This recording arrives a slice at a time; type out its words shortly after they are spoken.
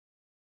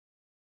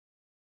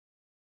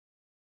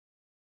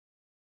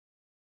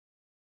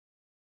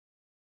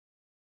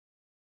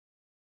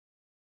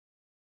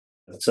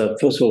So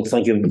first of all,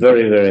 thank you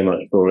very, very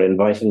much for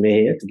inviting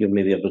me here to give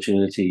me the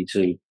opportunity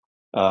to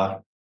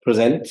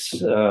present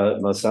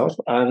myself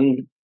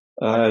and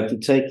to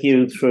take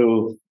you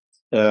through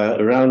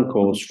a round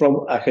course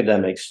from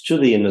academics to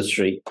the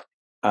industry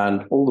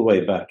and all the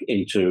way back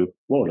into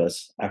more or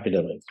less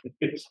academics,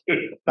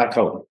 back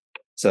home,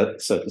 so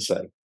to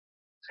say.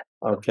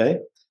 Okay,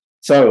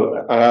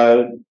 so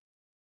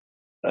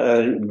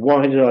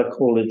why did I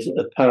call it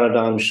a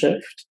paradigm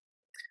shift?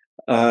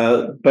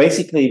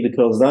 Basically,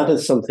 because that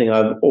is something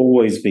I've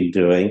always been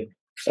doing,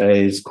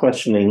 is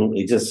questioning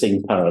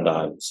existing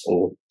paradigms,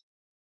 or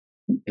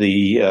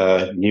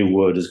the new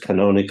word is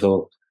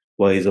canonical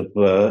ways of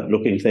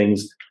looking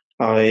things.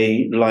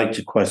 I like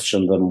to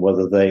question them,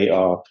 whether they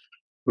are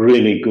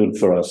really good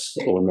for us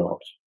or not.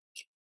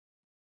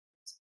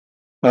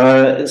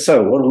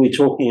 So what are we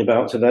talking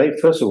about today?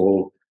 First of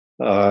all,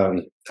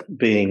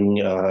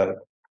 being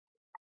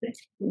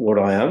what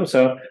I am.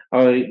 So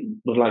I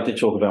would like to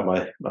talk about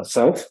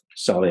myself,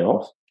 starting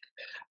off.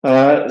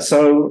 I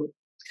started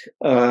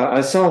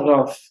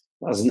off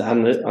as an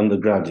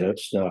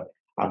undergraduate. Now,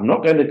 I'm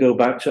not going to go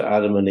back to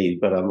Adam and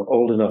Eve, but I'm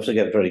old enough to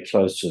get very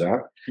close to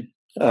that.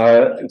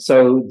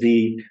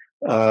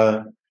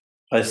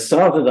 I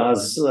started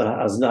as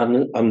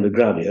an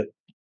undergraduate,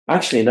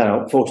 actually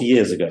now 40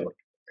 years ago.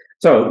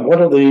 So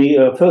one of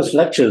the first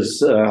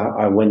lectures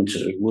I went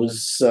to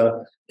was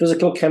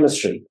physical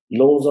chemistry,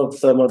 laws of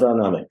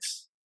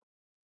thermodynamics.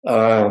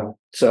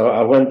 So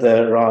I went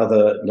there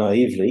rather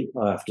naively,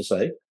 I have to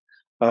say,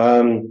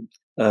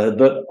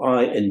 but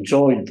I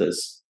enjoyed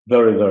this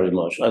very, very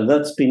much. And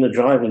that's been a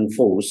driving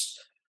force,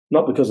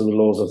 not because of the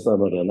laws of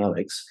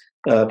thermodynamics,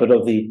 but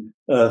of the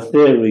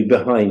theory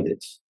behind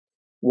it.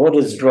 What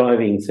is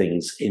driving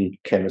things in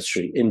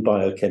chemistry, in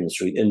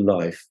biochemistry, in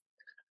life?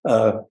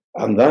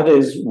 And that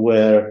is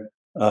where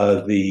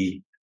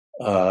the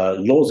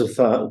laws of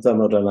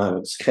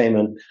thermodynamics came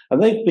in,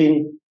 and they've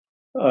been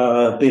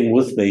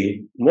with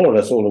me more or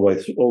less all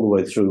the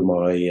way through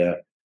my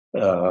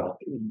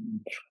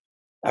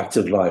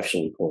active life,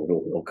 shall we call it,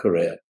 or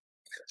career.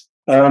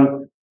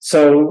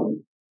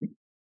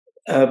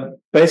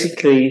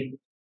 Basically,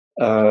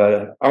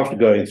 after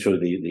going through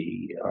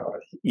the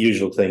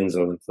usual things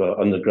of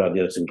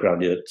undergraduate and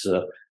graduate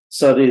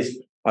studies,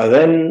 I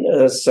then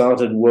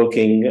started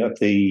working at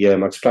the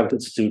Max Planck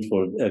Institute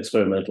for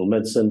Experimental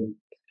Medicine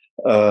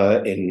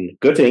in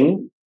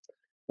Göttingen,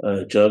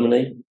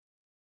 Germany,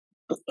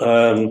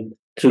 to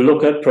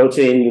look at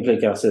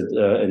protein-nucleic acid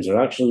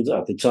interactions.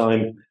 At the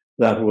time,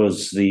 that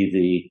was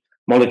the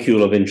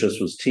molecule of interest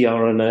was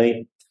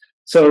tRNA.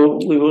 So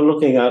we were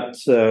looking at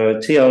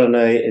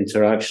tRNA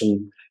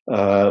interaction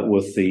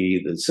with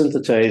the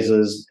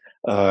synthetases,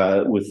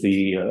 with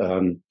the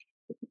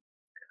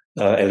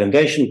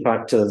elongation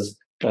factors,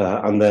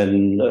 and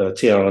then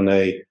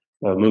tRNA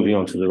moving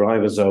on to the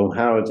ribosome,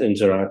 how it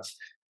interacts,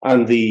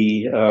 and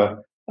the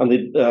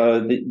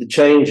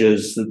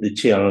changes that the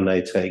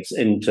tRNA takes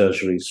in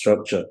tertiary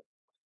structure.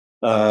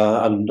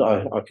 And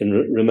I can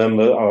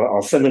remember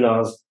our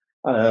seminars.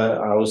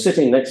 I was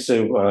sitting next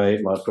to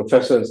my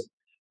professor's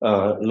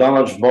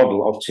large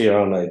model of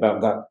tRNA,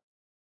 about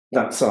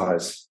that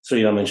size,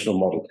 three-dimensional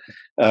model.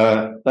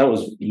 That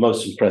was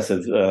most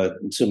impressive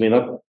to me. And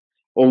I'm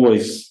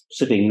always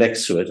sitting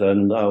next to it,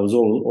 and I was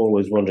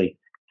always wondering,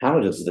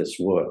 how does this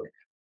work?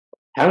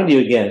 How do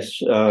you get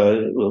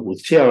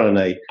with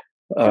tRNA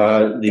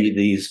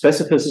the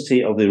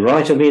specificity of the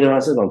right amino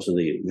acid onto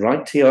the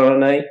right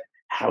tRNA?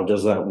 How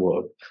does that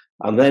work?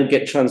 And then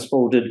get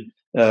transported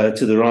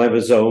to the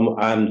ribosome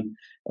and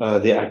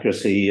the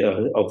accuracy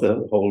of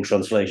the whole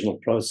translational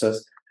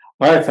process,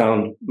 I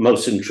found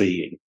most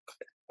intriguing.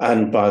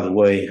 And by the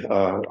way,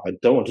 I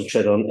don't want to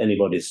tread on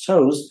anybody's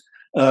toes,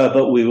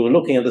 but we were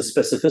looking at the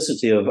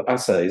specificity of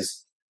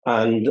assays,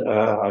 and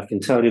I can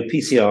tell you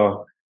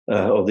PCR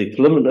or the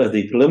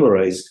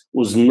polymerase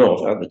was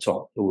not at the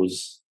top. It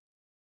was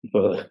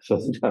further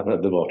down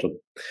at the bottom.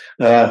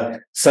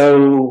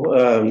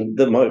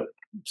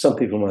 Some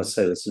people might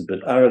say this is a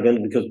bit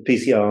arrogant, because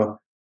PCR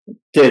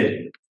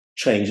did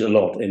change a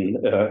lot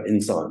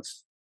in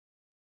science.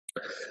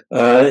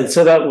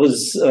 So that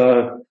was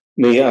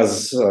me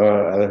as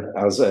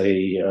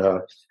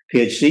a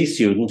PhD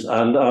student,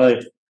 and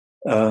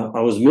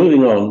I was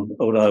moving on,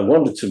 or I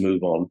wanted to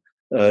move on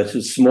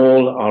to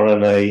small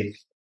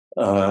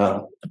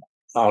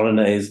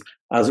RNAs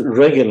as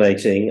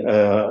regulating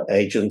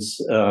agents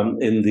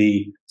in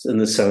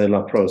the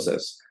cellular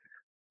process.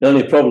 The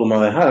only problem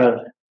I had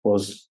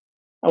was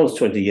I was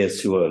 20 years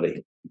too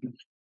early.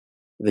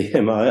 The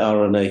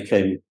mRNA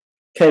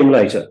came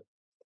later.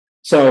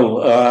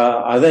 So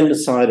I then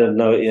decided,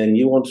 no, Ian,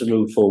 you want to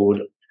move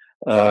forward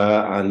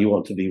and you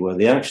want to be where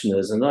the action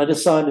is. And I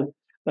decided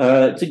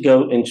to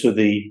go into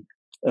the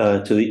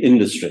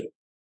industry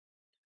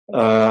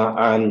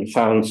and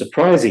found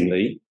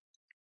surprisingly,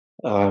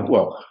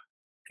 well,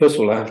 first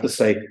of all, I have to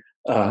say,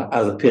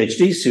 as a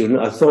PhD student,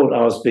 I thought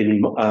I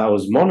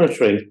was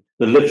monitoring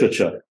the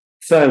literature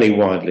fairly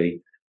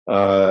widely,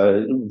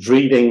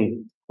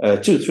 reading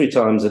 2-3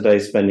 times a day,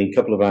 spending a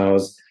couple of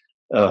hours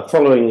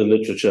following the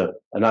literature,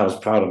 and I was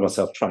proud of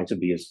myself trying to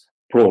be as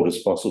broad as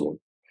possible.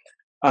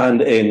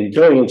 And in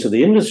going into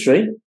the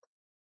industry,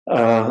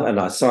 and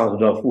I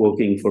started off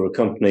working for a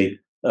company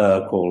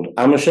called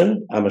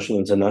Amersham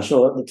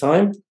International at the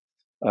time,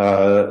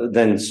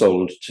 then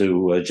sold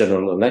to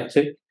General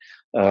Electric.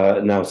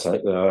 Now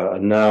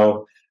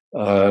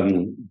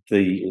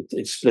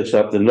it's split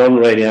up. The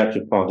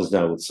non-radioactive part is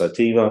now with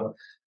Cytiva.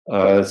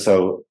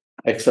 So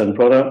excellent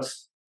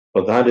products.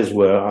 But that is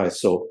where I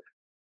saw,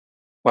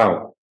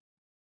 wow,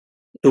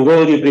 the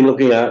world you've been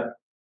looking at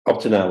up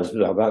to now is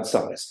about that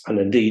size. And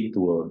indeed,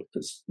 the world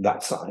is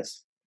that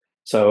size.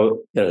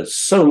 So there is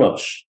so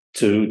much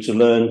to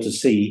learn, to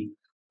see.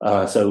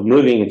 So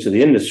moving into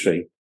the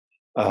industry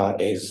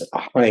is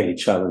highly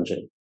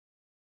challenging.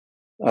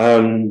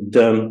 And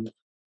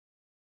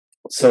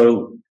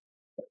so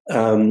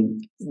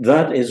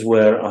that is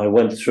where I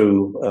went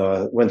through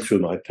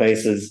my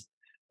paces,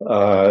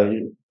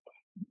 and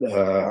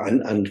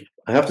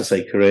I have to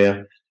say,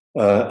 career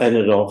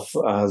ended off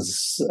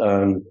as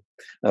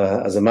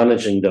a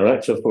managing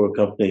director for a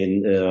company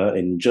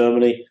in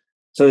Germany.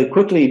 So it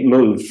quickly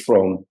moved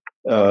from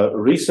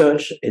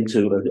research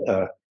into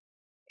a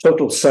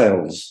total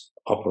sales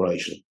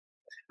operation,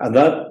 and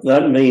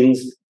that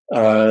means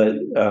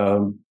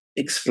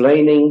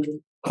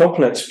explaining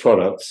complex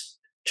products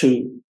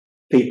to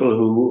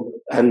people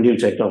and new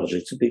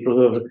technology to people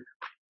who have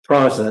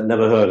prior to that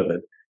never heard of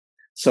it.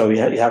 So you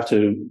have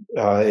to,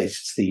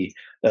 it's the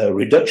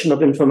reduction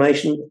of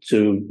information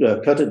to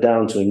cut it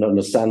down to an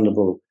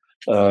understandable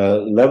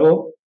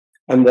level,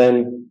 and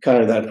then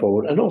carry that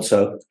forward, and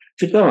also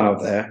to go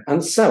out there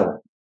and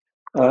sell,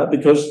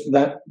 because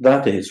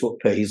that is what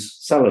pays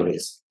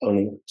salaries,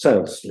 only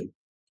sales do.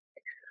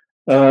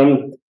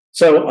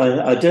 So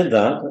I did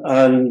that,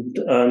 and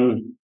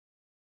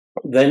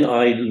then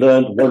I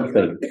learned one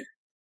thing,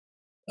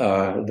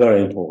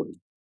 very important: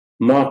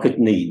 market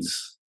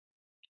needs.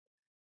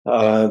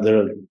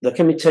 There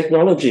can be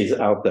technologies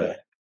out there,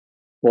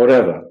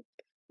 whatever.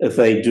 If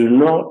they do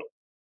not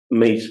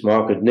meet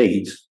market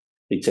needs,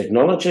 the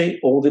technology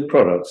or the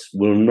products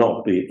will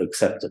not be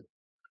accepted.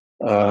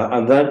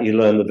 And that you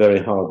learn the very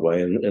hard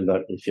way, in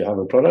that if you have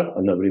a product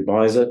and nobody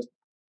buys it,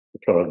 the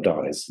product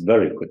dies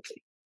very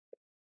quickly.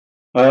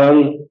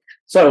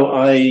 So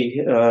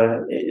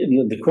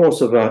in the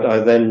course of that, I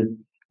then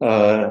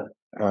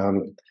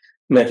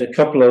met a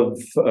couple of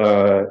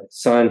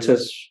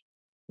scientists,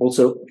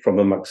 also from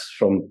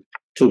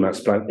two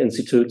Max Planck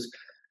institutes,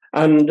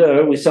 and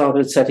we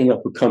started setting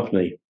up a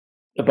company,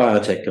 a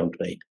biotech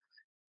company,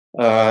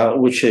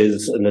 which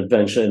is an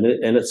adventure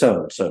in its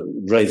own. So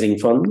raising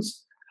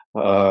funds,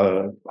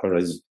 I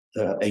raised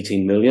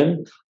 18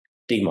 million,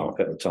 D-Mark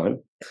at the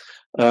time,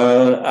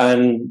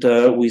 and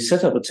we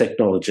set up a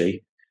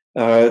technology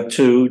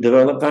to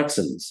develop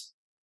vaccines,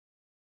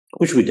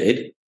 which we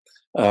did.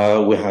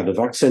 We had a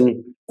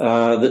vaccine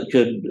that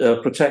could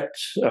protect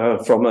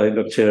from a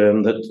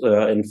bacterium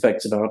that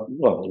infects about,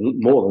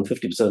 more than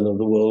 50% of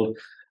the world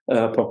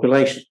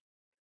population.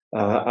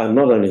 And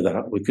not only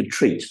that, we could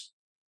treat.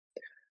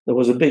 There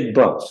was a big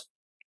but.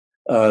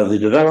 The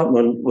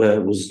development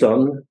was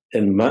done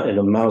in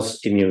a mouse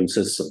immune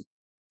system.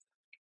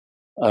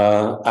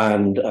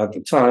 And at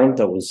the time,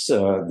 that was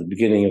the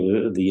beginning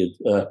of the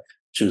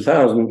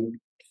 2000,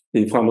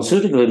 the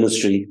pharmaceutical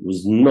industry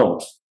was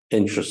not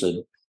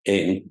interested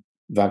in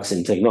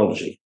vaccine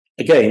technology.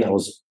 Again, I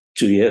was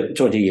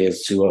 20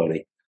 years too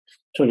early.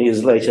 20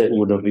 years later, it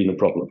wouldn't have been a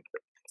problem.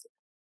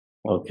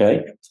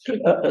 Okay.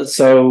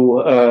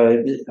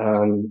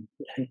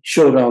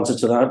 Short answer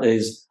to that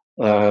is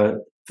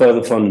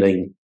further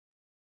funding,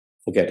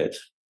 forget it.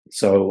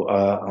 So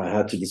I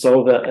had to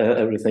dissolve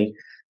everything.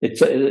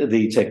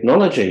 The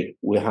technology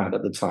we had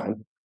at the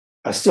time,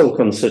 I still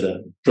consider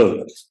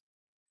brilliant.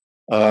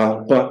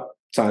 But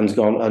time's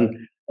gone,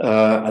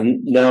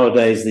 and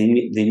nowadays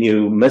the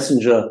new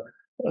messenger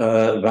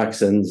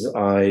vaccines,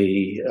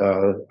 I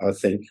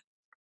think,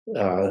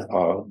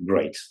 are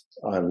great,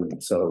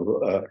 and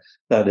so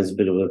that is a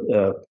bit of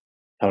a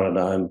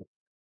paradigm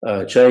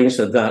change.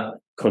 So that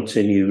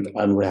continued,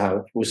 and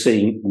we're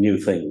seeing new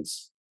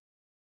things.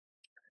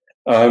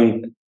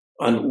 And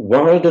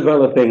while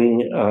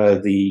developing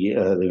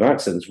the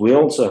vaccines, we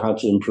also had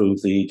to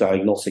improve the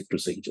diagnostic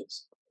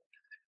procedures,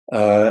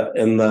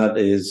 and that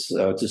is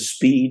to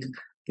speed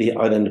the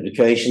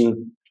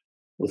identification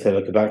with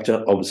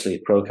Helicobacter, obviously a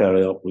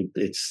prokaryote.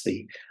 It's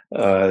the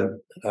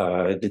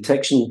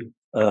detection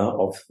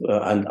of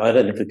and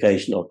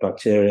identification of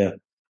bacteria,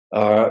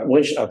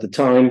 which at the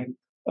time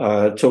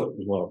took,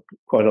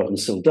 quite often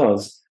still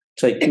does,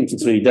 take 2 to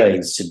 3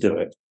 days to do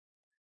it.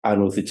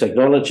 And with the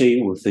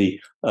technology, with the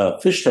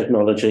fish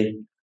technology,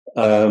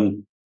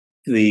 you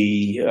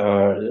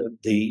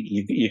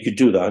could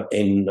do that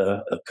in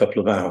a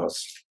couple of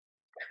hours.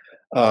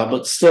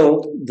 But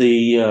still,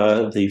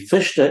 the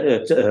fish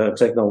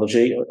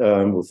technology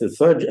with the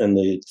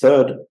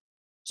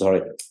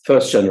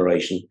first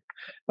generation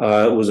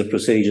was a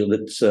procedure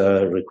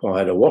that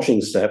required a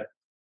washing step,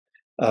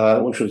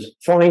 which was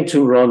fine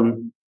to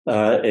run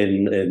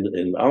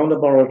in our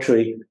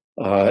laboratory,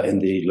 in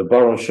the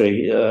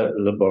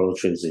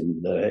laboratories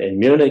in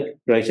Munich,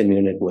 Greater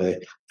Munich, where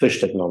fish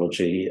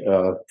technology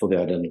for the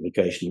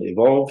identification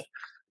evolved.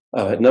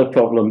 No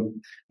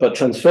problem. But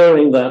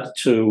transferring that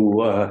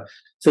to a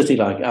city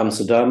like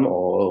Amsterdam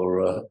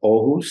or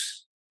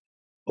Aarhus,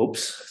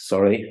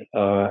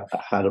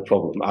 had a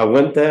problem. I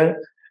went there,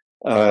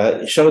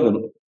 showed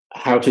them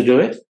how to do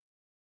it.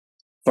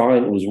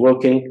 Fine, it was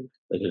working.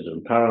 They did it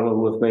in parallel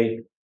with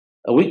me.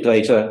 A week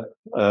later,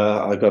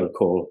 I got a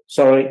call.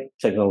 Sorry,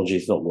 technology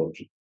is not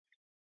working.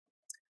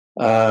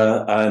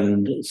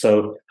 And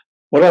so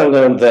what I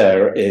learned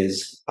there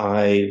is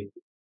I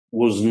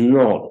was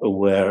not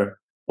aware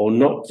or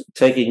not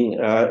taking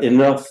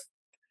enough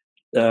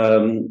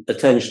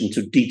attention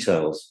to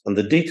details. And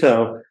the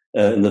detail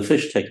in the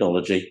fish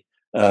technology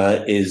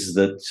is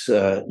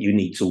that you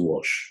need to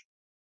wash.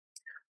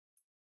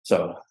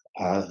 So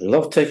I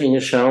love taking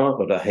a shower,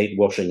 but I hate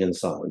washing in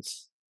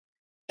science.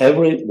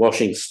 Every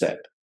washing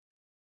step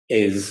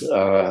gives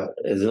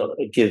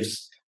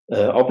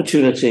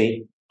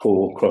opportunity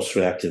for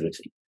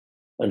cross-reactivity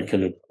and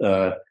can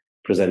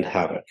present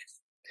havoc.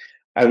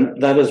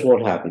 And that is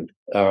what happened.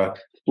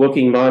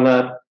 Working in my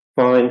lab,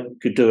 fine,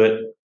 could do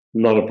it,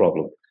 not a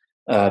problem.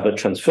 But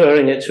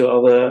transferring it to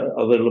other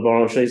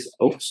laboratories,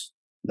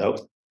 no.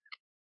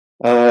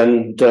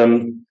 And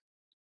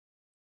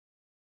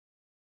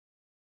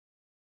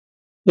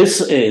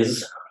this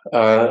is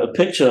a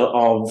picture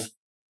of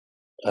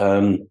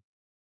a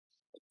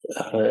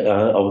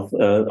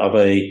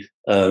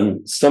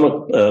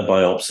stomach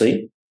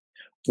biopsy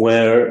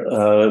where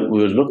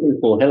we were looking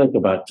for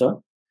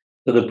Helicobacter.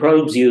 So the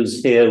probes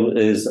used here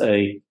is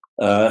a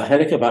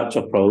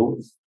Helicobacter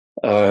probe,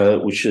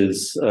 which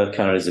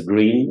carries a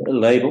green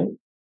label. In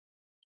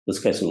this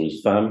case, it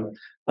was FAM,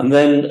 and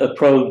then a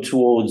probe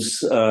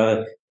towards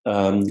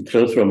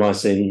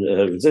clarithromycin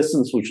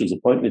resistance, which is a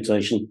point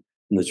mutation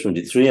in the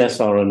 23S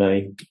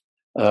RNA,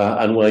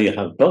 and where you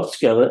have both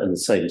together in the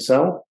same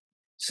cell.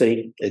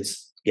 See,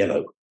 it's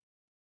yellow.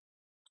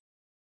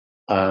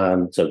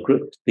 And so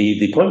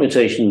the point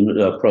mutation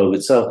probe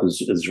itself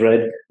is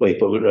red. Where you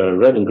put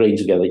red and green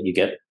together, you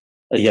get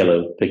a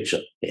yellow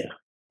picture here.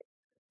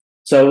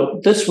 So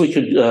this we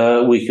could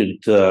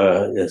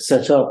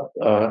set up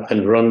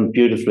and run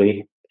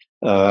beautifully.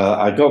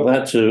 I got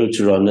that to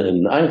run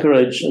in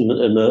Anchorage in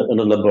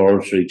a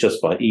laboratory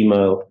just by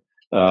email,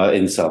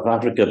 in South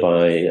Africa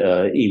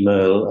by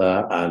email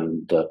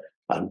and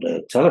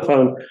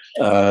telephone.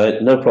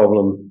 No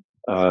problem,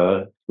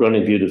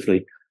 running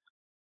beautifully.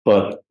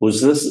 But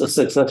was this a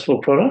successful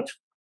product?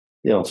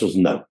 The answer is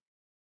no.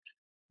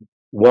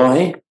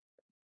 Why?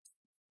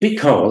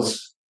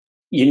 Because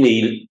you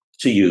need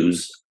to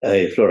use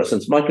a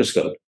fluorescence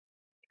microscope.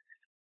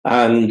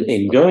 And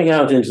in going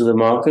out into the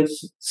market,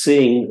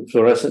 seeing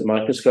fluorescent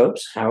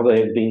microscopes, how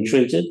they have been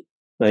treated,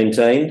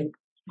 maintained,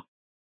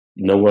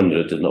 no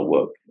wonder it did not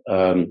work.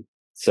 It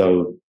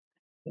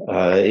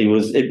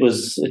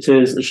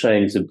is a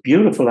shame. It's a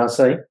beautiful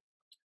assay.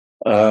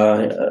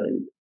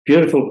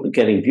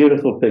 Getting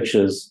beautiful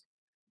pictures,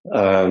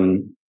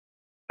 and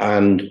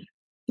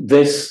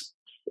this,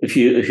 if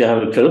you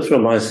have a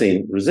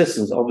clarithromycin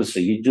resistance,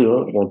 obviously you do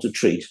not want to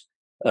treat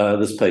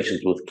this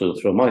patient with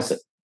clarithromycin.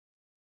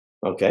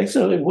 Okay,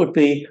 so it would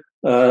be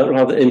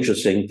rather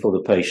interesting for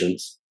the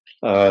patients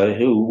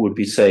who would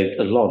be saved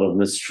a lot of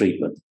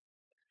mistreatment.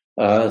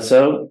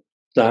 So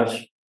that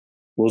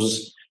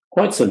was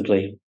quite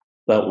simply,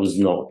 that was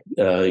not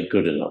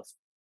good enough.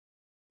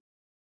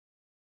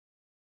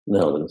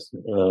 No.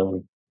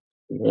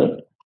 Yeah.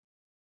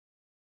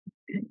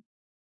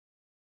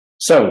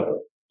 So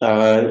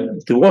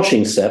the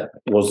washing step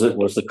was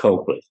the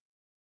culprit.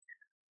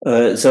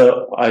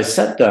 So I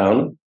sat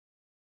down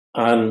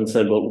and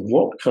said, well,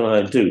 what can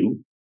I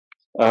do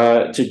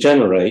to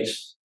generate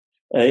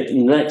a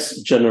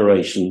next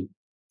generation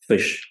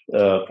fish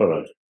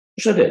product?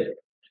 Which I did.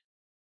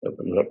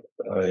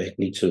 I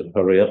need to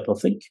hurry up, I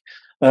think.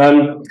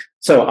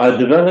 So I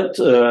developed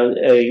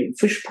a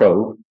fish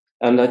probe,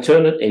 and I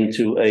turned it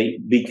into a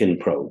beacon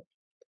probe.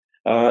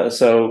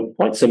 So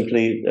quite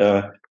simply,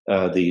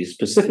 the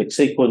specific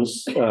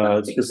sequence,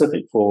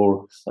 specific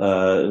for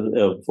an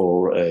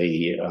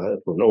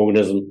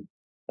organism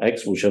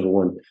X, whichever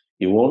one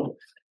you want,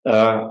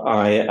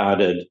 I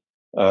added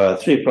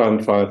 3'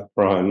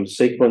 5'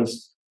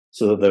 sequence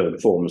so that they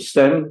would form a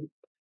stem.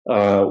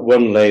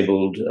 One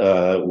labeled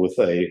with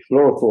a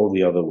fluorophore,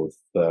 the other with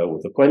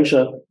a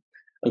quencher,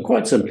 and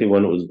quite simply,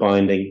 when it was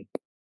binding,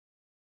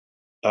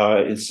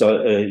 it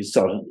started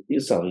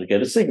to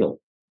get a signal,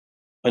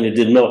 and it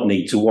did not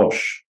need to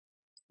wash,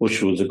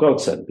 which was a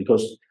godsend,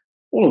 because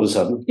all of a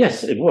sudden,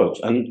 yes, it worked,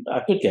 and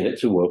I could get it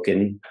to work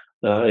in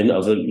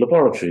other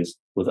laboratories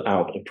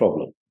without a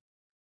problem.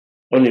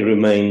 Only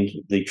remained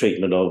the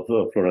treatment of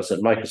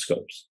fluorescent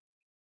microscopes.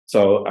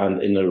 So,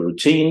 and in a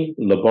routine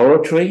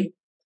laboratory,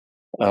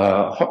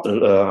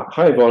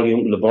 high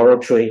volume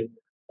laboratory,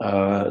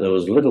 there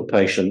was little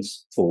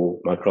patience for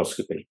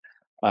microscopy.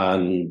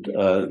 And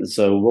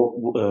so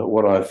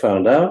what I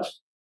found out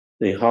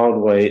The hard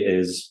way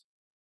is,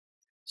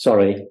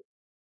 sorry,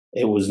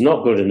 it was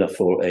not good enough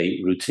for a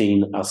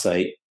routine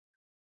assay,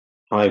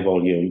 high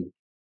volume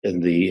in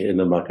the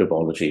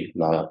microbiology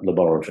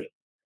laboratory.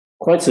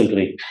 Quite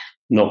simply,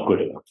 not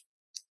good enough.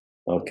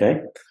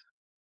 Okay.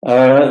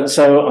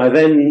 So I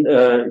then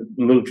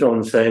moved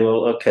on saying,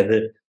 well,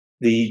 okay,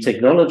 the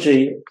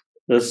technology,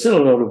 there's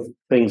still a lot of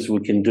things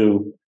we can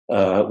do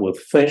with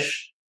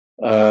fish.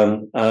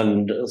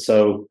 And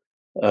so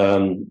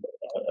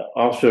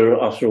after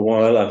a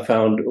while, I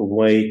found a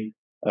way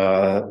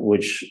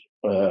which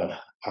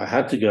I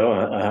had to go.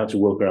 I had to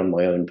work around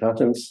my own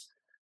patents,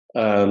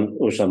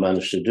 which I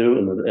managed to do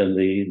in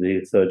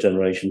the third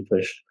generation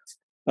fish.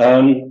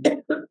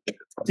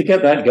 To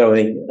get that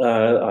going,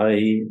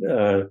 I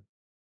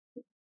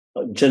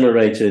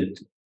generated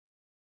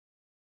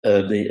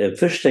the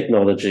fish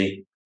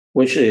technology,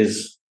 which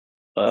is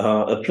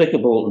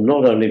applicable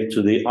not only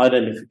to the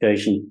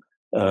identification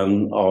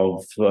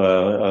of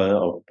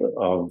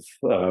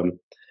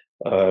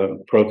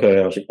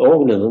prokaryotic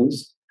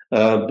organisms,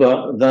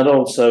 but that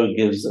also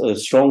gives a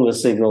stronger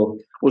signal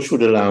which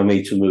would allow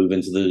me to move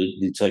into the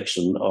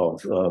detection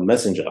of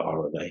messenger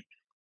RNA,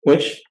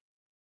 which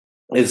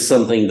is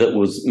something that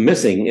was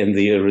missing in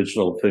the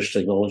original fish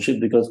technology,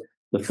 because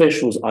the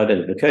fish was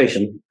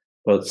identification,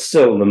 but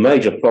still the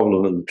major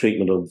problem in the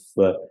treatment of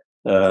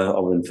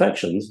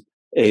infections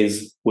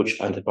is which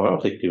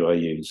antibiotic do I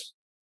use.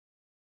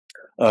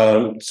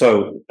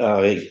 So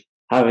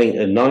having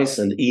a nice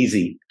and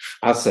easy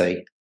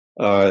assay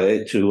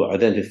to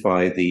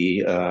identify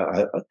the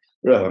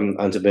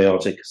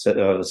antibiotic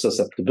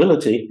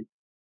susceptibility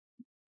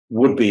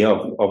would be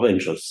of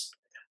interest.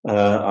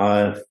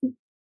 I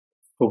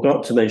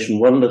forgot to mention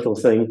one little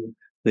thing.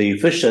 The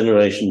fish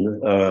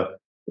generation,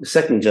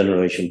 second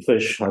generation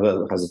fish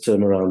has a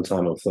turnaround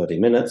time of 30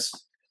 minutes.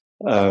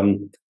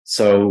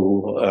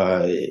 So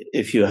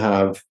if you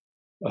have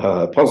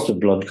positive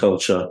blood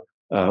culture,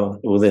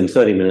 within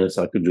 30 minutes,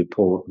 I could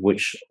report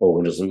which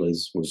organism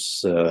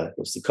was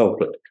the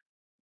culprit.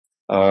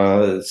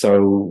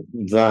 So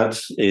that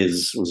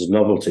was a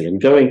novelty. And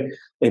going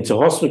into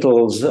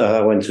hospitals,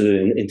 I went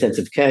to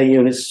intensive care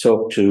units,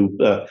 talked to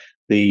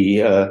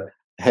the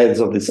heads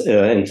of this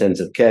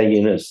intensive care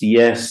units.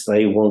 Yes,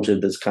 they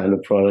wanted this kind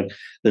of product.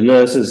 The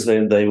nurses,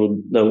 they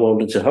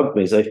wanted to hug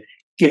me, say,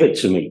 give it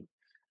to me.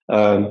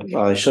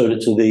 I showed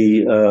it to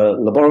the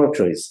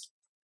laboratories.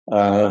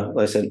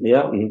 They said,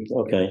 yeah,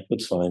 okay,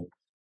 that's fine.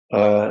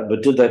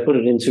 But did they put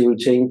it into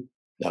routine?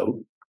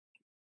 No.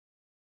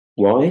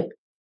 Why?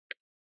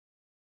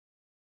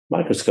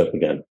 Microscope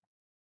again.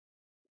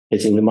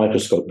 Hitting the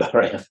microscope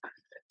barrier.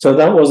 So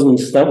that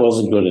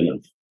wasn't good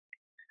enough.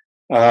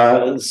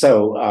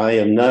 So I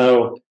am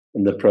now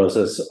in the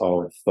process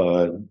of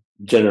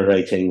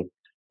generating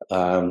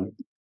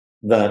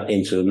that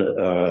into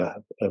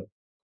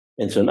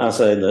an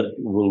assay that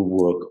will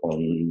work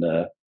on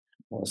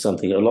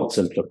something a lot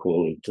simpler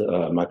called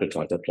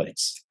microtiter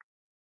plates.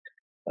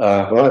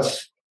 Well,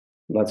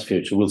 that's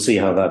future. We'll see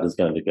how that is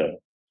going to go.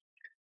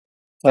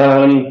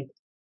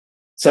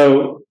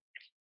 So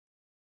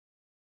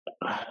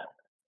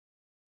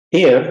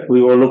here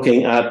we were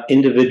looking at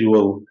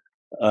individual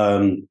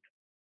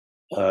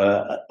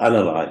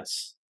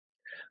analytes.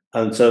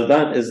 And so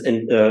that is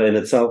in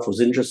itself was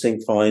interesting,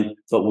 fine,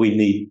 but we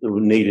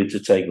needed to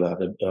take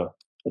that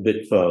a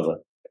bit further.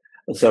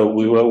 So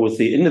we were with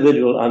the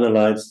individual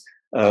analytes.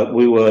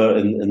 We were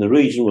in the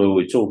region where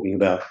we're talking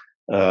about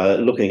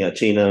looking at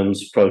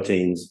genomes,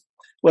 proteins,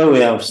 where we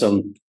have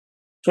some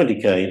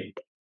 20K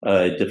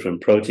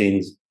different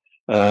proteins,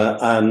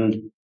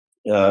 and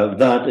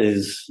that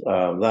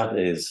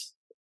is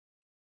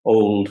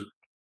old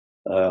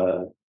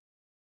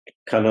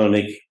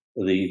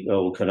the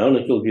old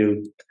canonical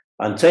view,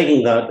 and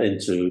taking that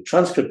into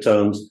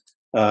transcriptomes,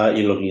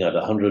 you're looking at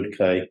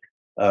 100K,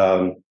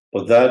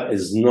 but that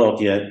is not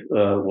yet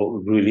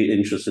what really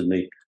interested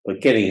me. But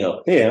getting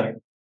up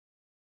here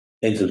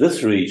into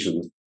this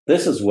region,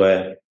 this is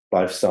where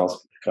life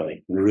starts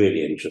becoming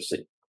really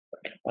interesting,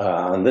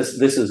 and this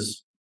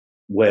is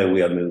where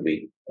we are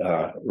moving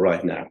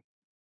right now.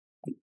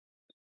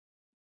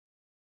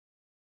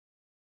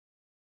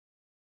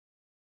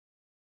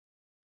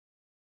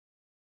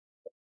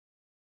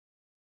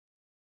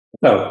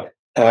 So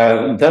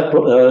that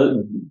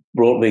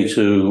brought me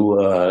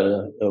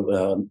to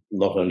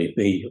not only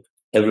me,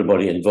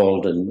 everybody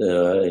involved in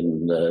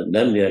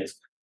Nemdx,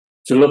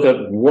 to look at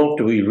what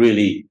do we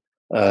really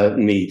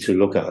need to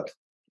look at.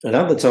 And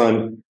at the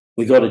time,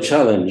 we got a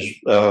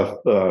challenge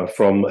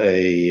from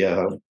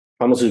a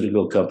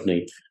pharmaceutical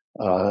company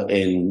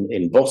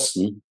in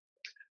Boston,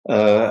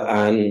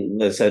 and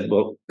they said,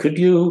 "Well, could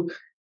you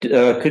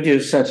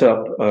set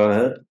up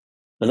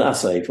an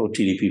assay for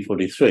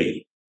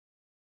TDP-43?"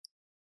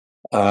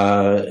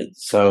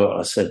 So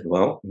I said,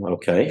 "Well,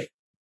 okay."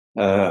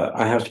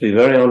 I have to be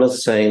very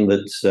honest, saying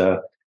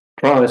that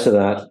prior to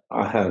that,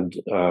 I had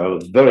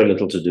very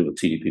little to do with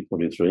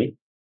TDP-43.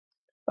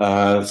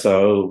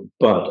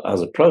 But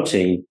as a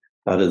protein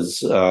that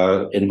is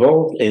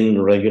involved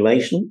in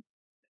regulation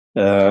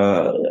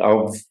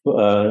of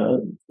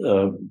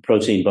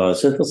protein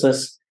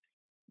biosynthesis.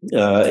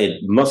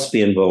 It must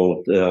be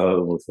involved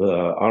with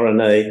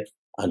RNA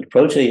and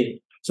protein.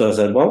 So I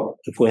said, well,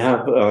 if we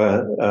have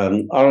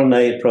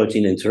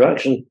RNA-protein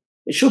interaction,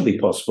 it should be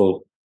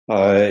possible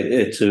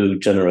to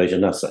generate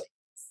an assay.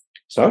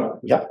 So,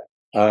 yeah,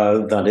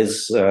 that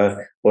is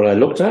what I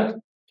looked at.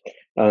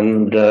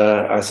 And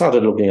I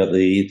started looking at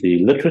the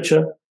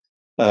literature.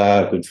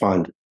 I could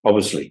find,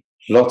 obviously,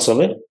 lots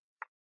of it.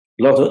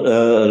 A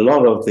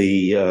lot of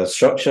the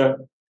structure,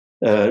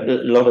 a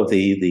lot of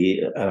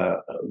the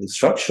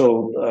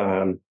structural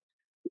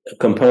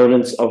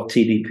components of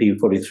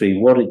TDP-43,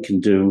 what it can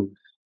do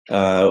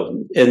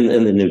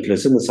in the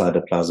nucleus, in the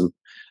cytoplasm.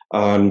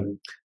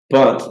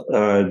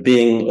 But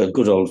being a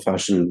good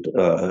old-fashioned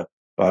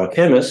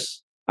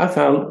biochemist, I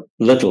found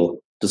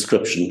little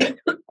description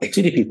of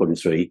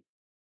TDP-43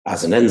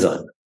 as an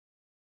enzyme.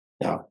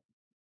 Now,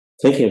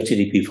 thinking of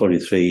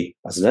TDP-43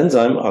 as an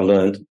enzyme, I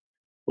learned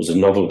was a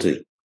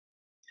novelty.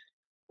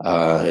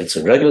 It's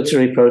a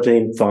regulatory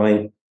protein,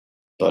 fine,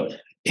 but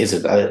is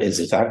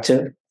it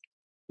active?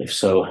 If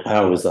so,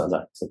 how is that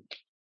active?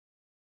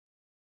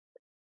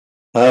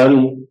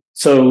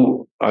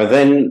 So I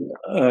then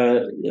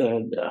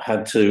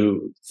had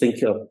to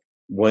think of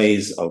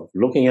ways of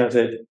looking at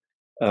it.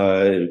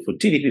 For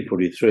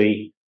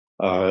TDP-43,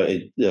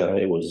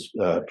 it was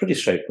pretty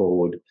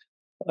straightforward.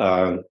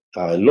 I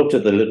looked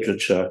at the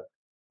literature,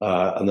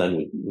 and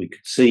then we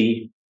could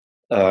see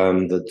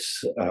that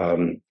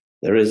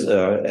there is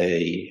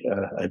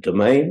a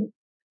domain,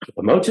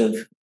 a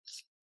motive.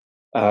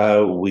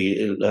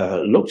 We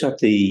looked at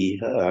the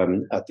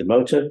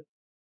motive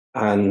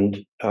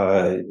and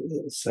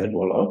said,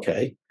 well,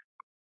 okay,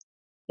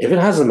 if it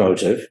has a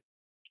motive,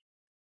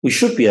 we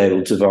should be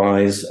able to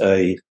devise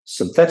a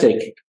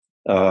synthetic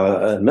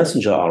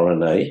messenger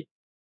RNA,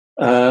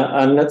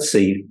 and let's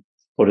see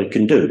what it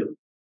can do.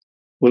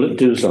 Will it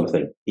do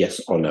something? Yes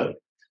or no?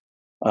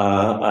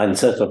 And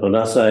set up an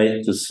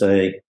assay to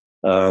say,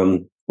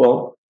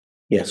 well,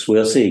 yes, we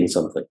are seeing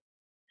something.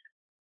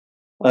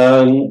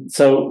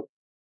 So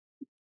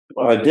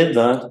I did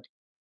that,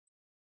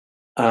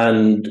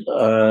 and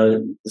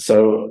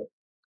sorry.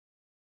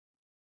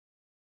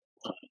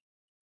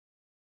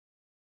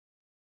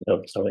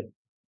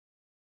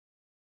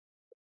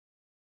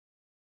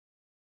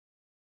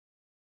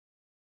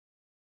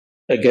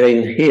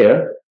 Again,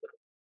 here,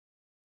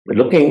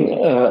 looking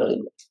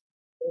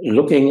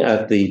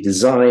at the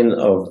design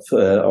of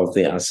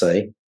the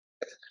assay,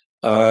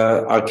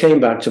 I came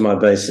back to my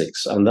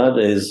basics, and that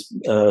is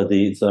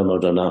the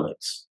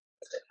thermodynamics.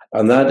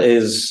 And that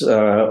is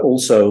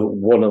also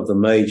one of the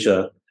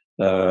major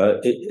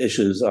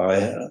issues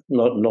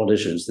not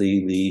issues,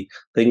 the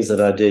things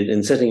that I did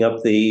in setting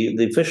up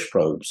the fish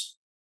probes.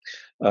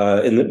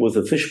 With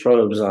the fish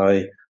probes,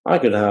 I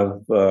could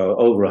have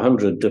over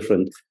 100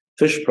 different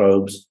fish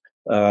probes,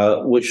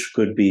 which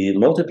could be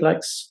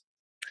multiplex.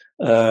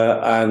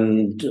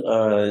 And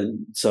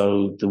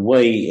so the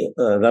way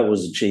that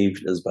was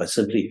achieved is by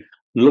simply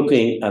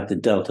looking at the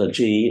delta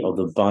G of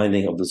the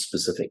binding of the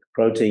specific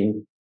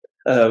protein,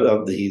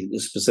 of the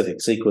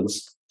specific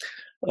sequence.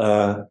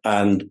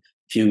 And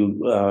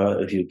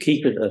if you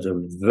keep it at a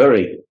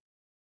very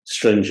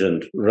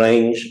stringent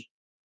range,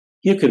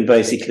 you can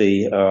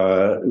basically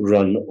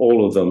run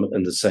all of them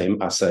in the same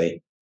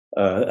assay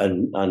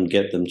and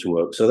get them to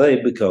work. So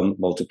they become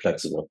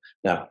multiplexable.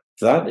 Now,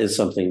 that is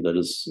something that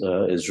is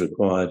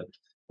required.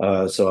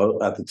 So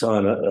at the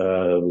time,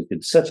 we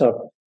could set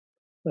up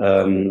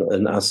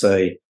an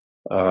assay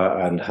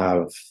and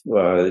have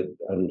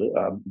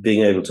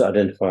being able to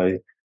identify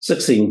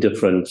 16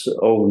 different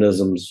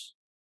organisms,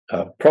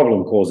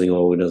 problem-causing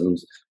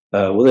organisms,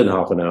 within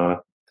half an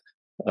hour.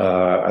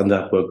 And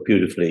that worked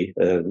beautifully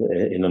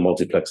in a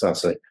multiplex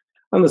assay.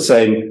 And the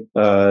same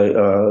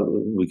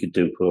we could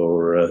do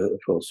for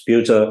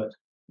sputa,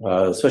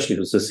 especially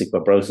for cystic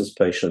fibrosis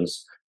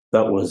patients.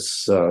 That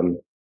was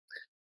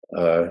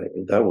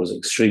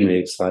extremely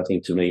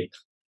exciting to me,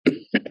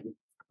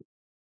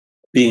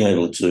 being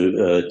able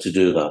to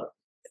do that.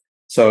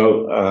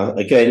 So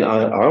again,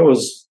 I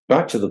was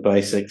back to the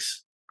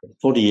basics.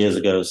 40 years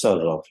ago,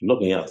 started off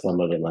looking at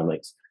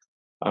thermodynamics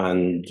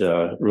and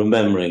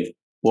remembering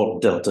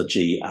what delta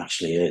G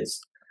actually is.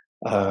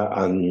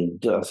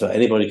 So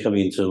anybody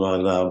coming into my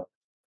lab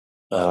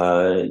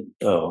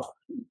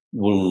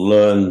will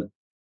learn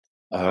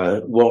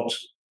what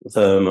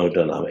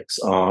thermodynamics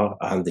are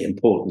and the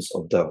importance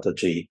of delta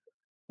G.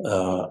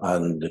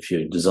 And if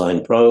you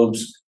design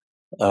probes,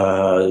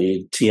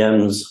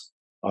 TMs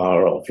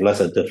are of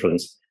lesser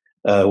difference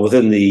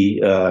within the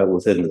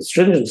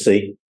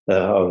stringency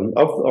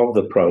of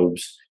the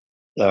probes.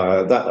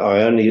 That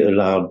I only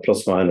allowed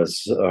plus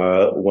minus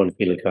 1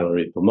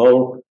 kilocalorie per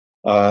mole.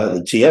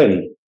 The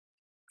TN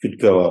could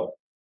go up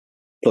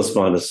plus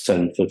minus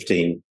 10,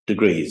 15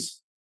 degrees.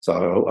 So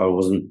I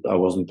wasn't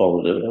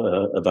bothered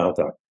about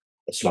that.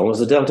 As long as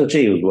the delta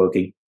G was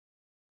working,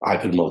 I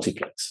could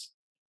multiplex.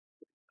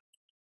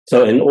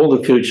 So in all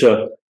the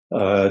future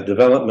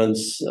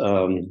developments,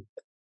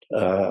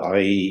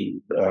 I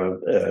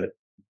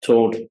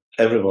taught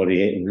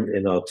everybody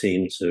in our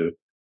team to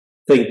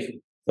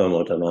think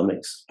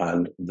thermodynamics,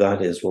 and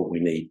that is what we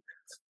need.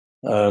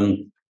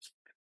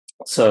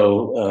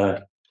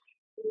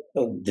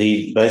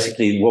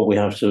 Basically what we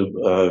have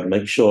to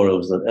make sure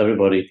of is that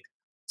everybody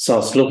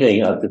starts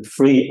looking at the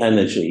free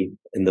energy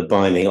in the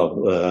binding of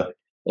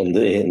in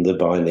the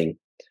binding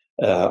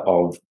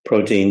of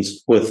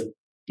proteins with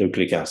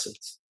nucleic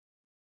acids.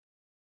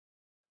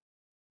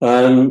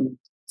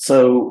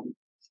 So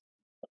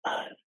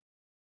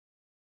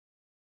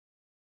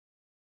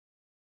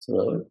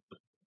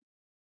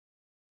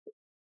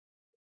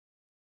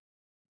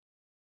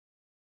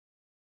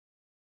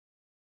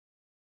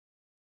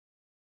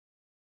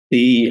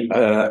the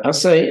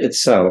assay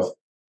itself,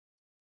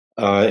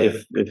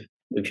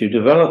 if you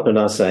develop an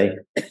assay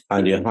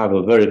and you have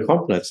a very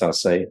complex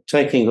assay,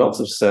 taking lots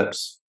of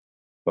steps,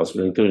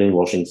 possibly including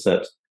washing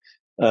steps,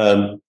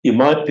 you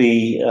might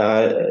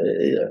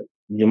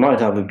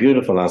have a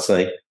beautiful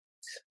assay,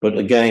 but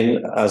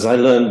again, as I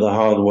learned the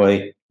hard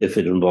way, if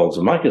it involves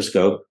a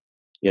microscope,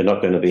 you're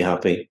not going to be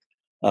happy.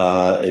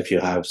 If you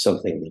have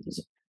something that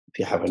is, if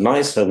you have a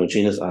nice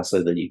homogeneous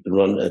assay that you can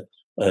run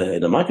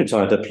in a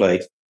microtiter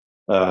plate,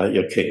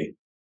 you're kidding.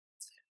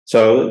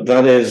 So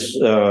that is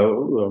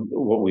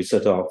what we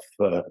set off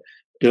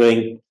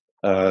doing.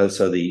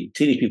 So the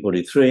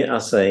TDP43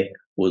 assay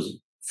was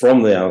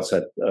from the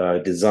outset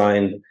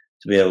designed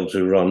to be able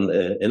to run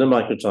in a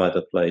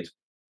microtiter plate,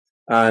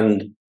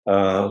 and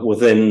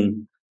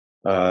within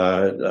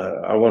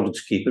I wanted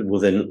to keep it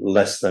within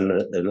less than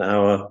an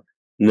hour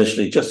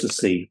initially, just to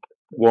see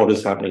what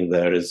is happening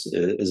there. Is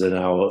an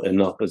hour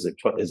enough? Is it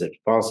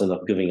fast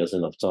enough, giving us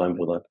enough time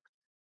for that?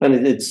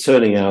 And it's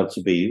turning out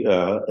to be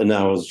an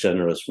hour's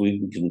generous. We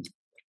can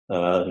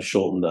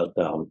shorten that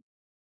down.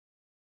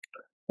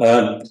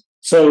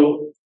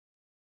 So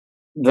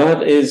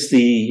that is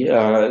the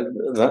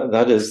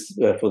that is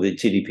for the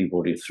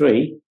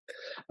TDP43.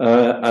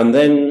 And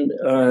then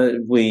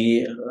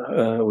we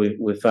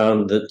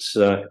found that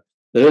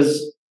there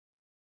is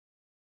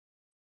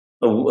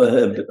a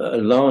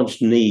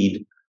large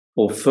need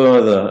for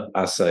further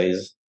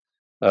assays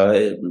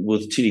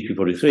with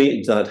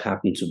TDP43 that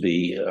happened to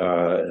be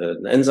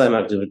an enzyme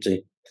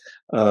activity,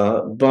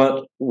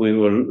 but we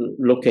were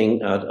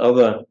looking at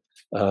other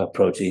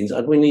proteins,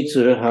 and we need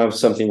to have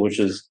something which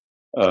is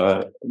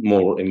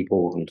more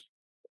important.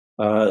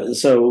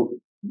 So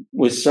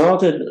we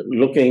started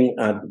looking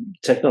at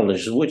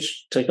technologies.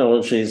 Which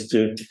technologies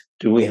do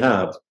we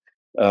have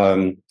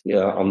on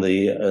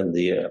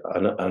the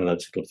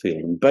analytical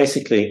field? And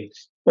basically,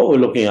 what we're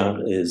looking at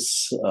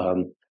is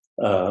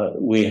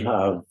we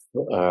have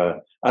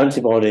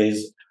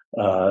antibodies,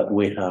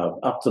 we have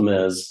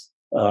aptamers,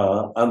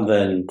 and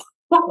then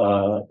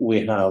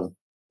we have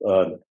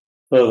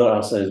further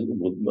assays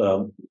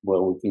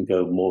where we can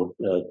go more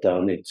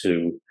down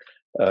into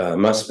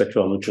mass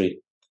spectrometry,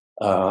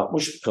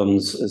 which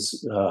becomes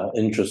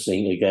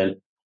interesting again.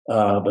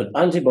 But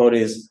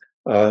antibodies,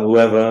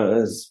 whoever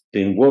has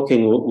been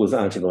working with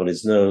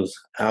antibodies knows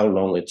how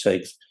long it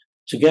takes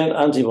to get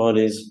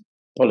antibodies,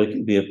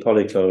 be it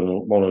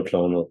polyclonal,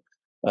 monoclonal,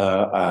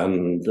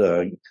 and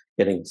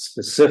getting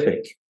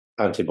specific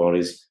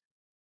antibodies.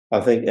 I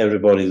think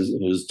everybody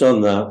who's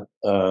done that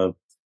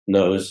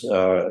knows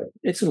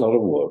it's a lot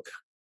of work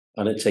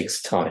and it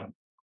takes time.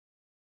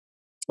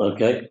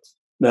 Okay,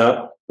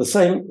 now the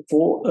same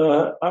for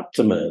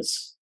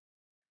aptamers.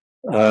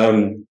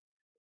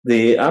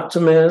 The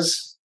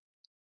aptamers,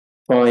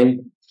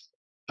 fine.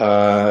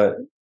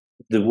 The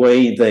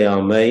way they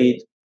are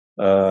made,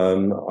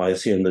 I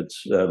assume that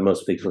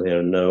most people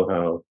here know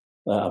how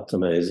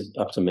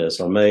aptamers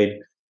are made.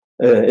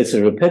 It's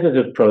a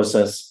repetitive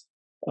process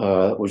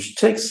which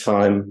takes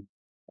time,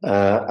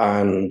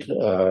 and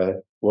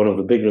one of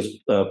the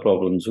biggest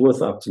problems with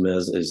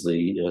aptamers is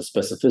the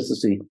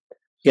specificity,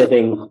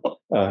 getting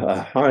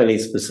a highly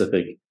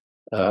specific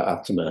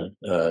aptamer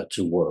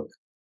to work.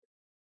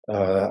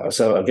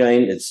 So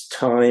again, it's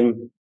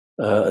time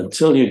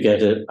until you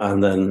get it,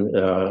 and then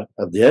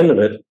at the end of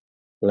it,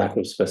 lack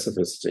of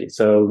specificity.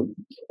 So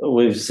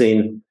we've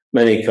seen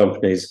many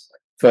companies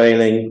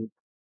failing,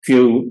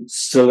 few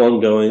still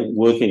ongoing,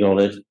 working on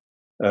it,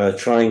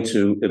 trying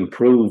to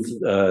improve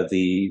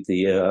the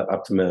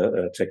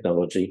aptamer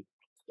technology.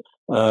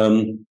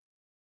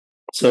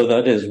 So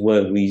that is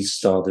where we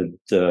started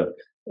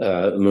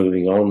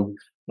moving on,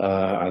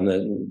 and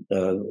then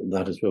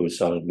that is where we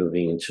started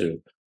moving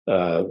into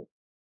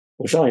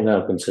which I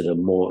now consider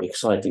more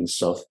exciting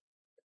stuff.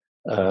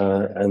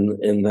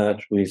 And in that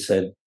we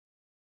said,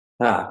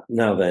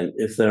 now then,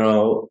 if there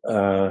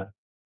are,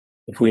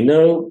 if we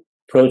know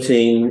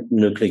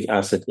protein-nucleic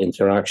acid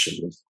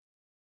interactions,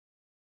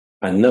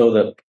 and know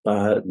that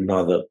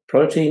neither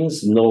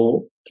proteins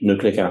nor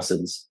nucleic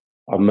acids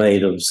are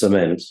made of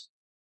cement,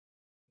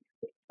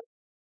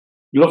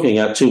 looking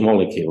at two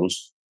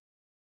molecules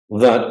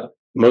that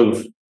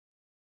move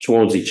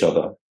towards each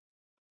other.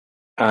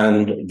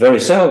 And very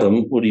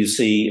seldom would you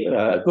see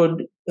a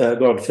good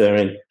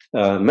God-fearing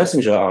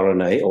messenger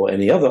RNA or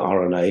any other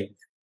RNA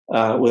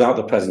without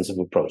the presence of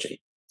a protein.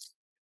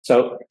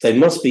 So they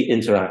must be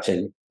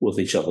interacting with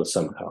each other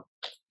somehow.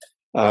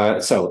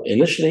 So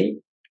initially,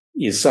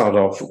 you start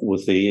off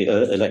with the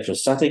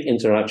electrostatic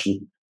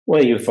interaction,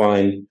 where you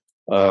find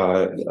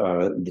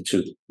the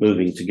two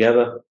moving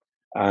together.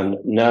 And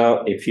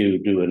now, if you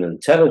do an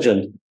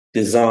intelligent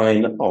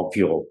design of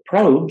your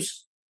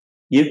probes,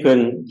 you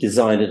can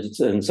design it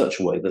in such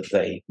a way that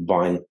they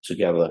bind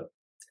together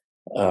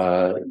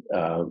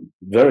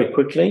very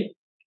quickly.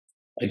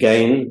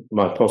 Again,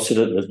 my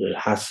postulate that it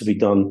has to be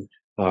done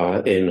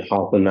in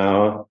half an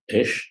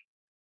hour-ish.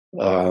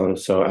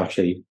 So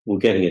actually, we're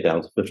getting it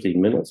down to 15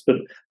 minutes, but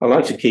I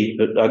like to keep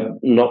it,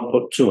 not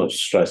put too much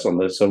stress on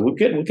this. So we're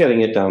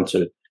getting it down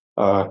to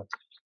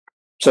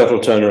total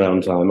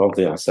turnaround time of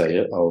the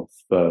assay of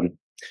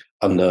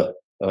under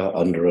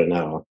an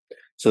hour.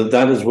 So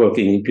that is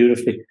working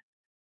beautifully.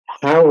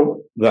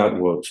 How that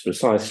works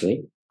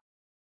precisely,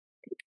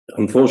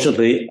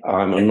 unfortunately,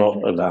 I'm not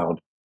allowed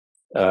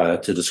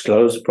to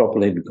disclose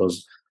properly,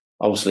 because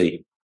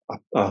obviously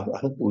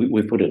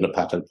we put in a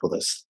patent for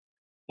this.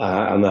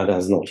 And that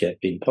has not yet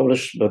been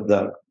published, but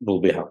that will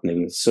be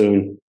happening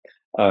soon.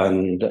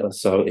 And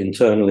so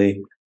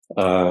internally,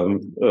 Emanuele,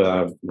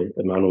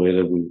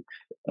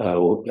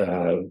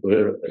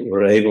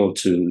 we're able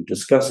to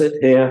discuss it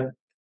here,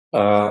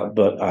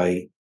 but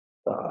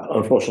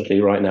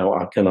unfortunately, right now,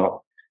 I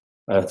cannot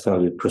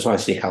tell you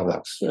precisely how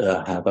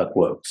that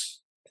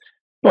works.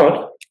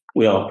 But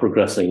we are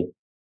progressing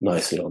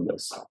nicely on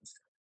this.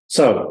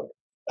 So.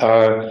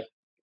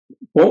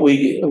 What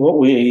we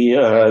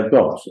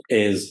got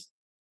is,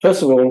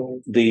 first of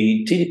all,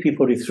 the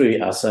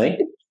TDP43 assay,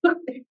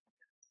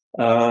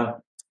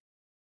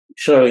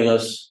 showing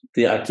us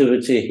the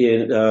activity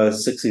here,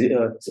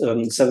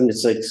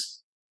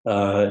 76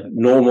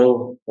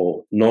 normal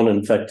or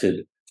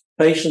non-infected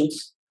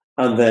patients,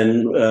 and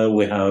then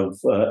we have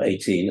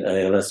 18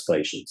 ALS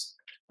patients.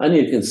 And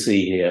you can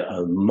see here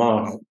a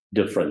marked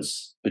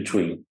difference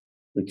between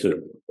the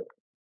two.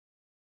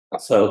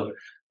 So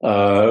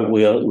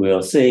we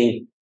are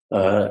seeing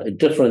a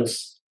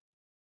difference,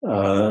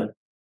 a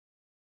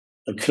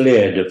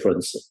clear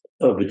difference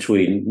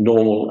between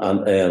normal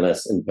and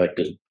ALS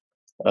infected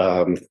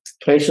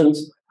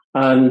patients,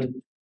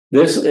 and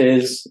this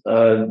is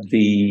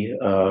the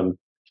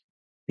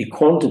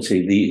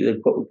quantity,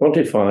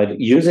 quantified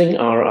using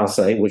our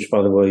assay, which,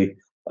 by the way,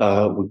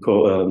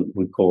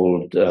 we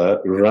called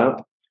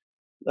RAP.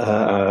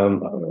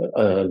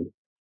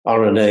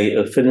 RNA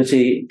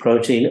affinity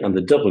protein, and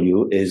the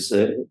W is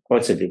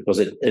quite simply because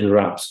it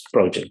enwraps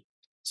protein.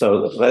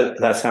 So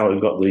that's how we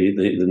got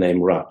the name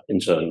RAP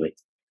internally.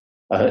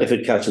 If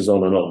it catches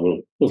on or not,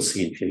 we'll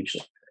see in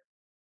future.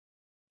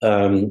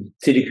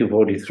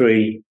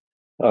 TDP43.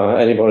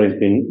 Anybody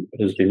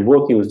who's been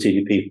working with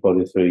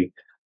TDP43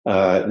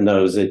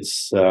 knows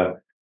it's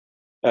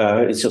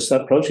just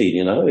that protein.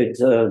 You know, it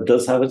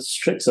does have its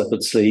tricks up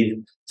its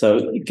sleeve.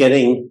 So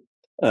getting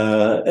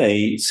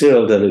a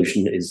serial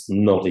dilution is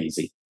not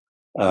easy,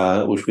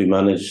 which we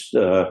managed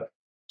to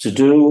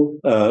do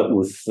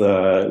with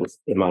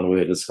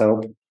Emanuele's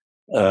help.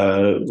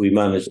 We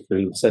managed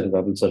to set it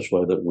up in such a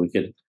way that we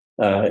could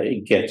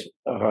get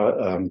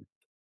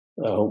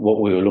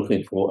what we were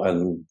looking for,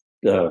 and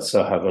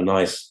so have a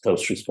nice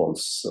dose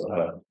response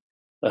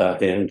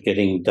here,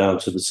 getting down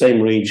to the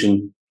same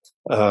region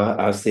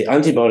as the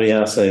antibody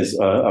assays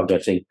are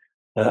getting.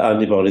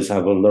 Antibodies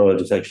have a lower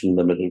detection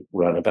limit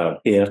around about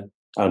here,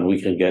 and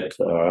we can get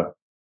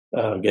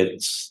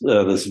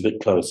this a bit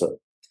closer.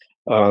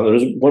 There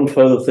is one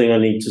further thing I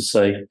need to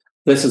say.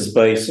 This is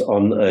based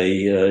on a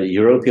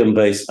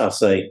European-based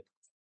assay,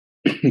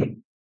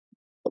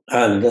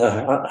 and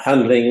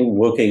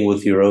working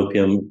with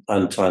European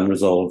and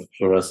time-resolved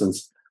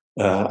fluorescence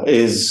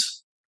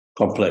is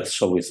complex,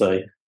 shall we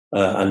say,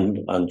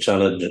 and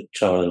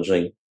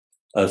challenging.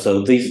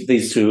 So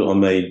these two are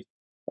made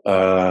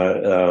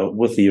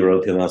with the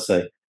European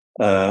assay.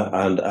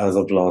 And as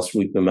of last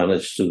week, we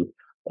managed to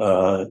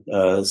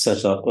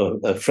set up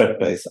a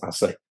FRET-based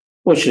assay,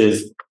 which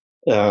is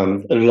a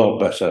lot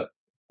better.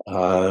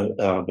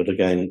 But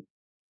again,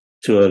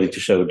 too early to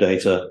show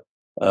data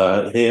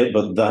here,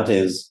 but that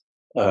is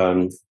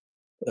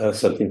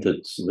something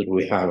that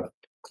we have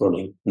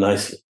running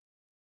nicely.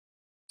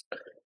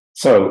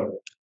 So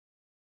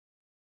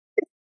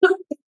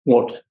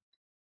what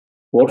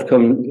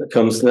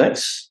comes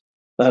next?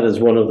 That is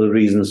one of the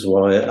reasons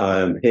why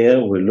I am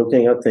here. We're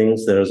looking at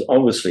things. There's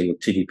obviously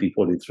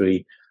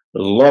TDP43, a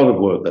lot of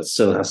work that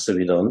still has to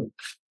be done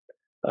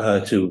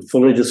to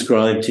fully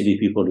describe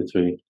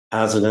TDP43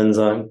 as an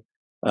enzyme,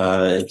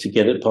 to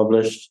get it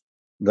published.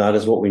 That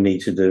is what we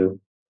need to do.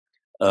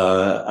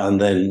 And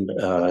then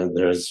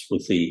there's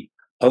with the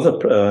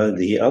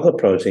other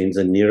proteins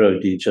in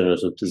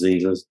neurodegenerative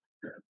diseases,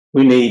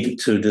 we need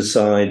to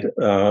decide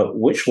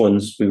which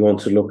ones we want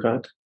to look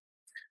at.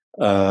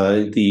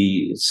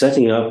 The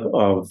setting up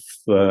of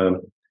a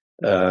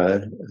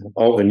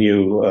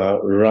new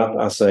RAP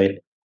assay,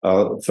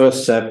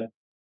 first step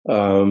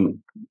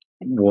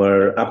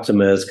where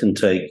aptamers can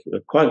take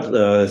quite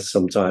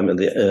some time in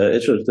the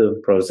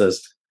iterative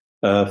process.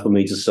 For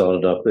me to start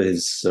it up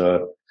is,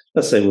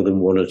 let's say, within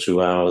 1 or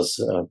 2 hours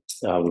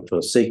with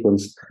first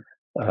sequence.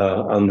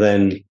 And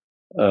then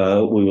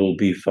we will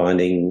be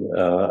finding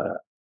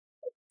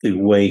the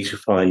way to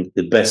find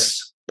the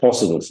best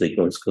possible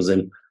sequence, because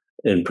in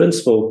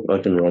principle, we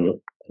can run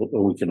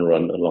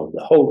along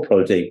the whole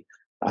protein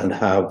and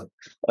have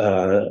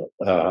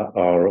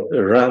our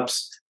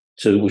wraps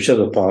to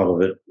whichever part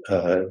of it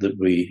that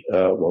we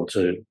want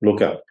to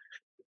look at.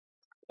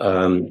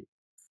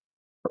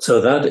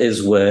 So that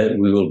is where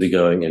we will be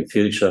going in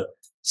future,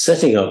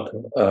 setting up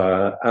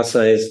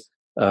assays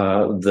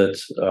that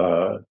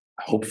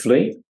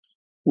hopefully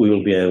we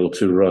will be able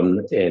to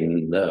run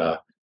in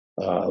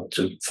up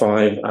to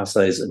 5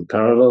 assays in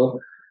parallel,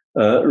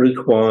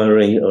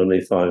 requiring only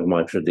 5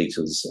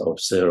 microliters of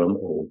serum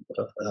or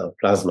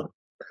plasma,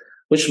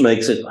 which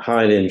makes it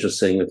highly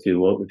interesting if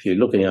you're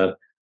looking at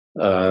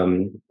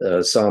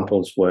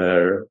samples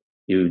where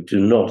you do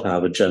not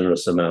have a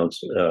generous amount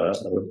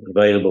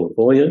available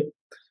for you.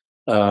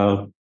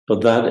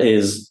 But that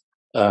is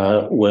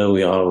where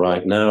we are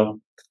right now.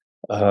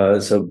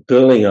 So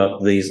building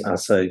up these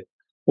assays,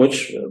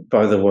 which,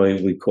 by the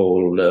way, we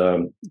call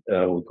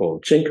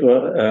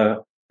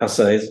Chinqua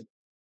assays.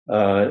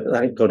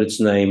 That got its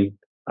name,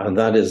 and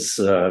that is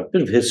a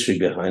bit of history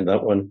behind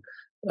that one.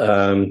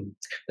 And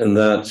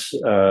that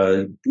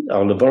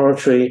our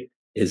laboratory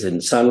is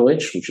in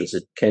Sandwich, which is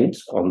at Kent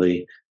on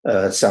the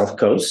south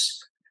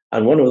coast.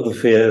 And one of the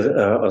fears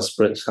us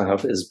Brits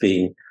have is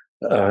being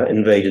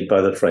invaded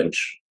by the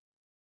French.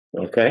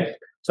 Okay,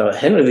 so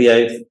Henry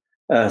VIII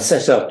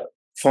set up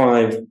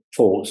 5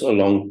 forts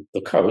along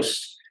the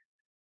coast,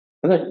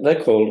 and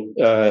they're called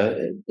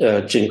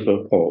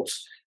Chinqua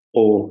ports,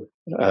 or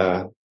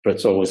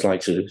Brits always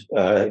like to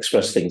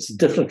express things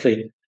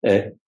differently,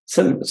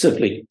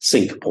 simply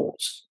Cinque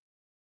ports.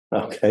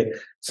 Okay,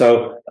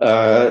 so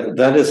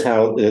that is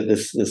how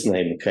this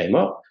name came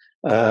up,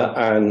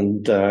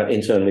 and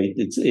internally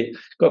it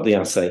got the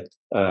assay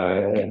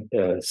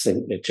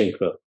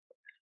Chinqua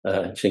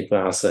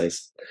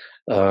assays.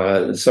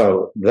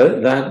 So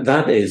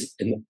that is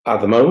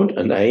at the moment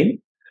an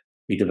aim.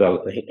 We're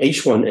developing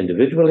each one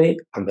individually,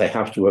 and they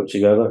have to work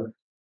together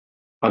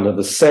under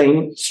the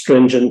same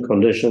stringent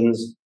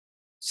conditions,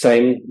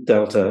 same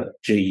delta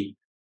G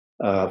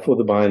for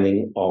the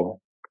binding of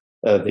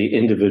the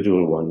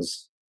individual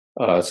ones,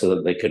 so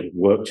that they can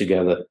work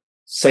together,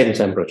 same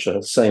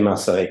temperature, same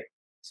assay,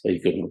 so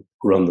you can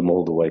run them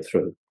all the way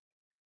through.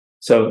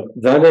 So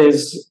that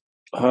is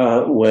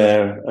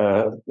where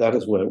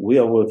we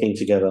are working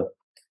together,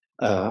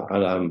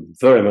 and I'm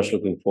very much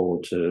looking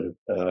forward to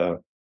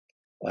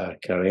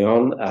carrying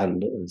on.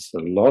 And there's a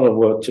lot of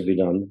work to be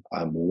done.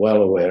 I'm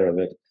well aware of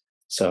it.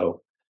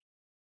 So,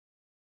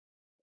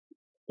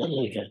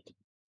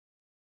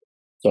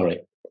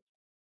 sorry.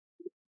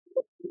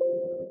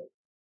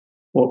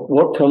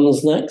 What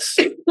comes next?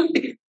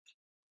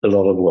 A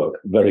lot of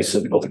work. Very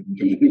simple.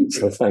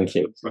 So thank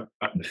you.